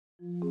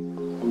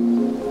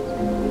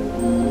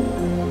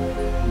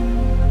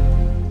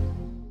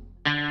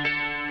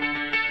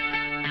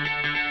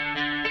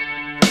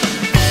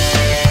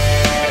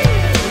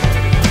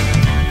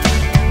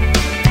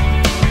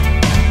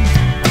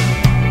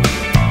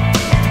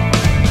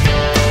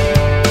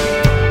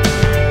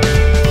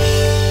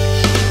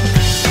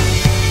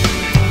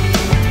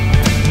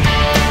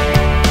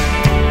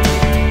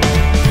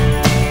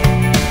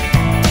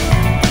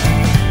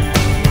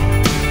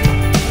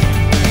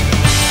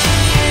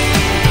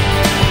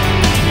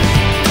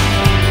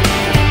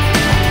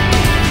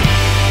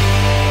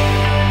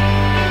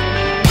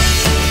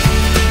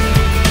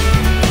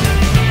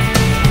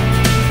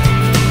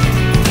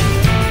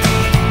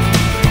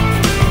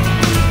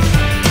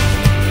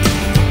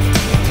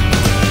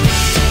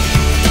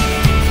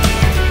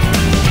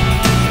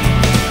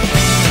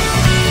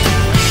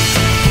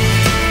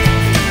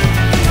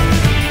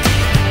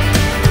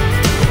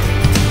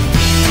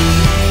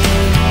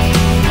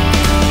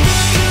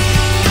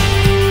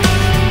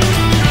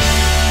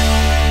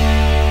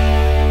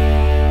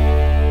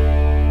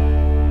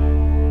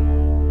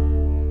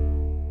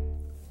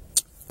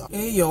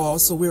Hey y'all,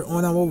 so we're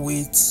on our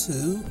way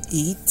to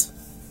eat,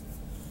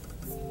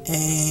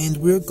 and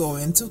we're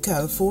going to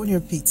California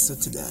Pizza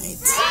tonight.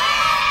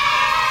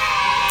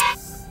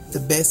 The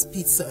best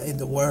pizza in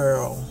the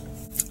world.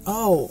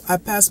 Oh, I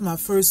passed my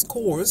first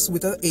course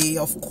with an A,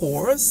 of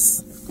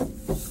course,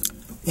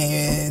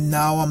 and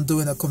now I'm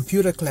doing a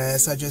computer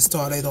class. I just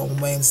started on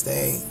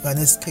Wednesday and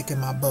it's kicking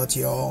my butt,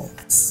 y'all.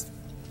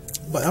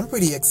 But I'm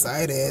pretty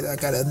excited. I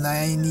got a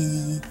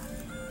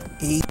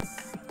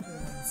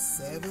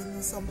 98.7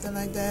 or something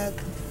like that,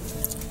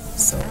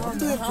 so I'm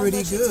doing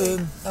pretty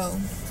good.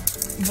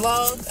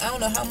 Vlog, I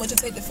don't know how much it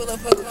take to fill up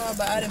her car,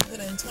 but I didn't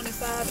put in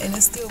 25 and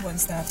it still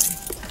wasn't stopping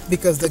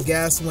because the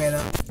gas went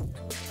up.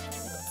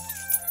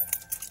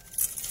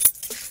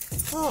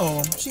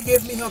 Oh, she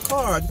gave me her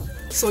card.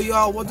 So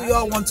y'all, what do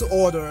y'all want to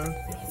order?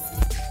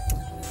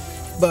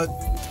 But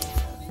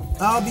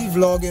I'll be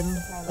vlogging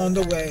on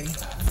the way,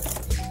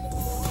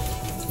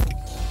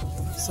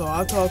 so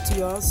I'll talk to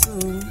y'all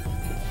soon.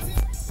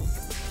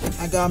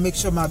 I gotta make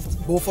sure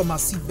both of my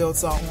seat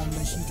belts are on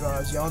when she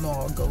drives. Y'all know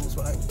how it goes,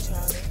 right?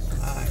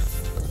 Alright.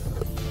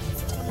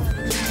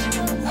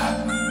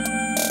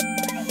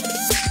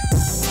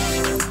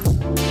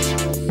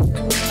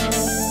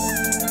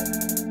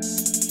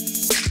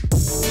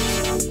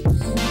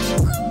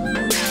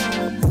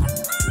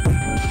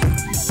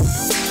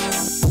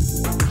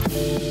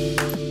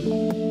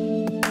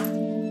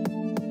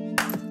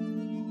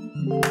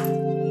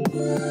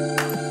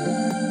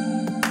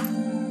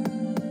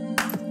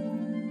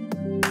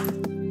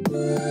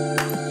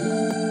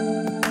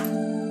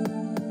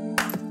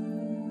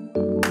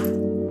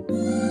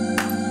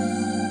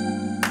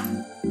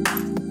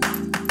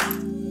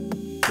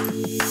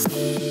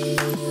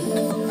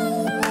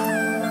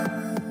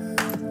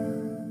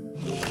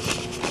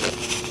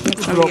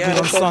 Vlogging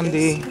on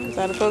Sunday. Is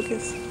that a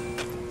focus?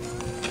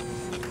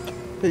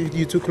 Hey,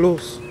 you too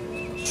close.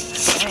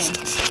 Dang.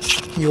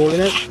 You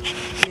holding it?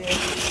 Yeah.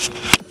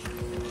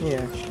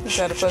 Yeah. Is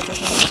that a focus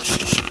now?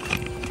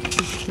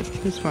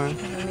 It's fine.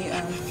 Let me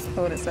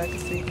hold it so I can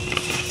see.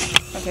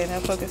 Okay, now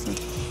focus me.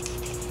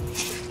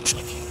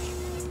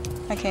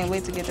 I can't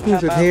wait to get the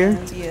pop out here?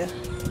 ones. Yeah.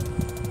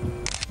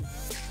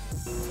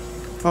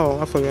 Oh,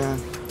 I forgot.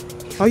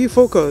 How you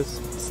focus?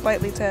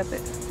 Slightly tap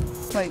it.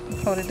 Like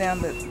hold it down,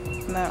 but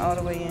not all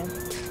the way in.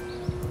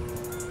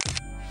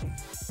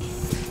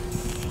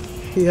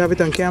 You have it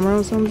on camera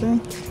or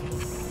something?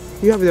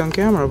 You have it on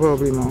camera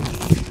probably, Mom.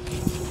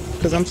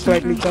 Because I'm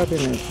slightly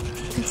tapping it.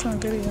 It's on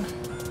video.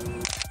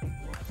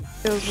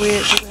 Feels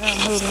weird because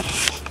I'm moving.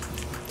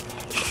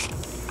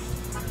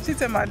 She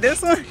talking about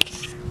this one?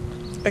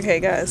 Okay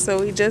guys,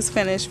 so we just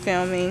finished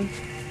filming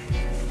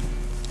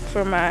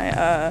for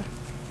my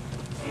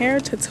hair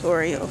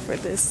tutorial for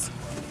this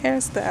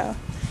hairstyle.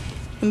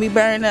 And we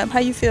burn up. How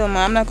you feel, Mom?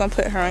 I'm not going to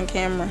put her on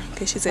camera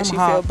because she said she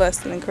feel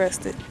busted and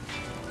crusted.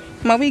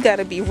 Mom, we got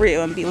to be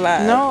real and be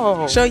live.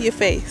 No. Show your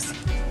face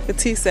for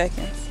 2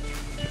 seconds.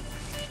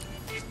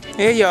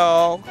 Hey,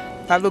 y'all.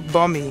 I look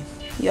bummy.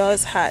 Y'all,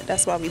 it's hot.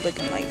 That's why we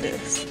looking like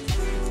this.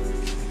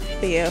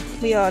 But yeah,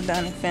 we all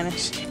done and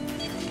finished.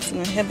 So we're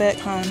going to head back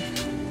home.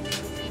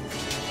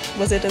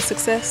 Was it a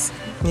success?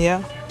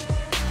 Yeah.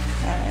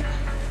 Alright.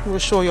 We'll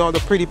show you all the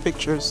pretty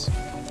pictures.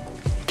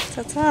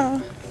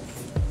 Ta-ta.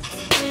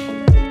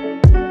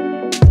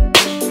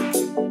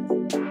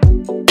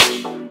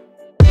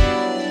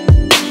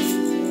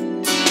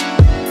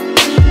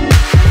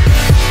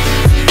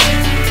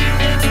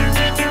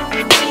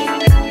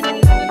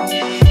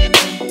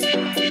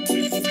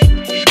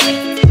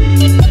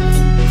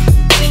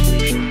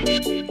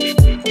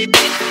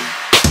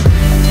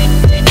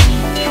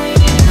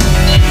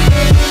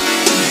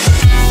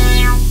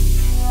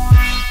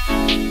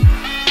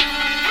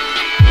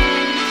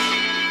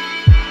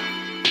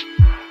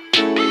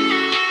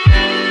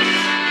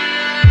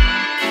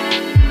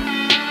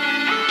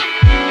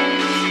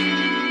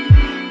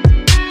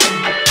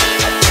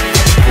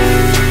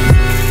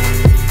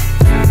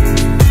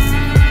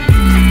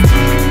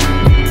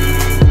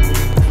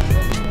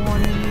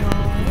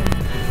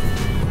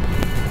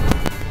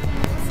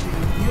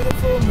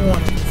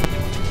 morning.